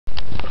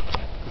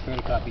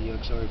Prepare to copy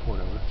UXO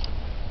report, over.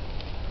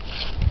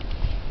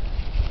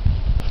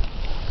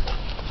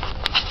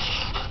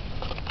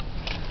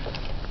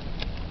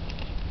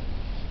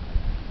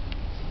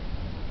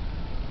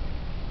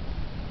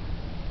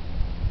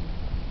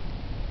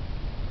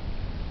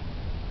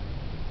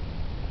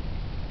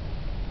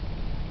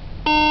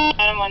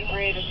 Adam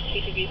 13, this is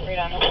CTV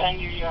Freedom.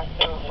 Send your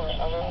UXO report,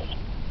 over.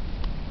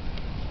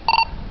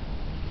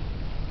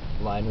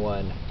 Line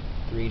 1,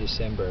 3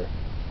 December.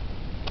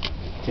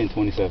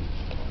 1027.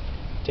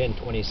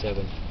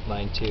 1027.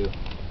 Line 2.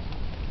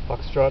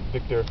 Foxtrot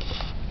Victor.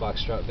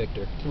 Foxtrot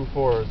Victor.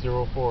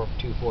 2404.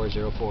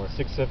 2404.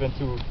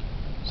 672.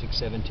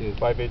 672.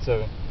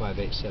 587.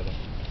 587.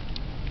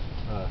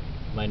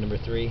 Line number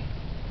 3.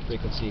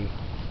 Frequency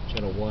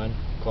channel 1.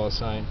 Call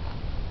sign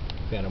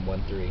Phantom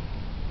 13.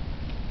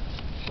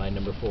 Line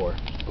number 4.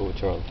 Go with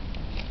Charlie.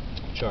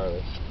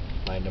 Charlie.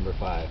 Line number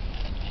 5.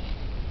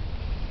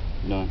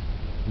 None.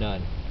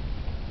 None.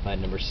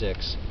 Line number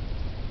 6.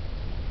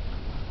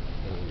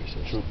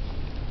 True.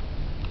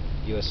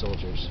 U.S.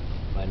 soldiers.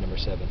 Line number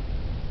 7.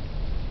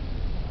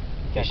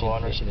 Can't go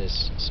on, right? Mission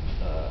is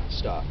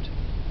stopped.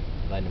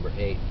 Line number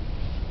 8.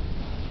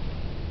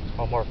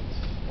 All marked.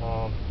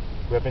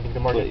 We have anything to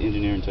mark?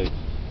 Engineering tape.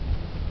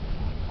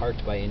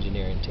 Marked by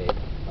engineering tape.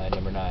 Line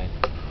number 9.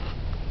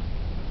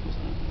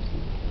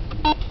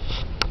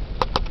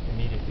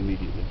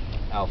 Immediately.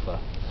 Alpha.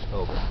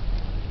 Over.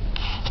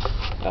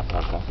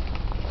 Alpha.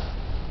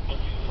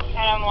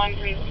 Adam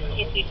 13,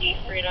 CTV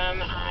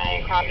Freedom.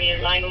 I copy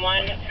line 1,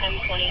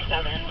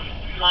 1027.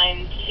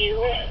 Line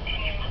 2,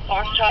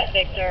 Foxtrot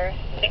Victor,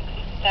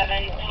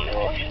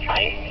 672,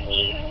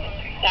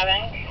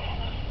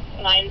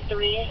 587. Line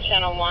 3,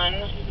 channel 1,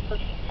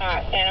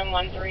 Phantom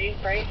 13,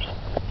 break.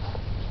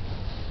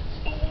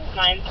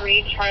 Line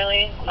 3,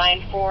 Charlie.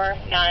 Line 4,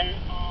 none.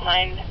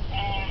 Line,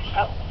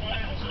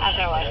 as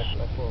I was.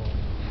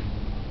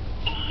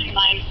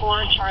 Line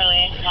 4,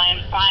 Charlie.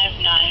 Line 5,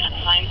 none.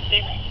 Line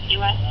 6,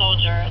 U.S.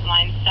 soldier.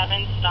 Line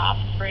 7, stop,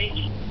 break.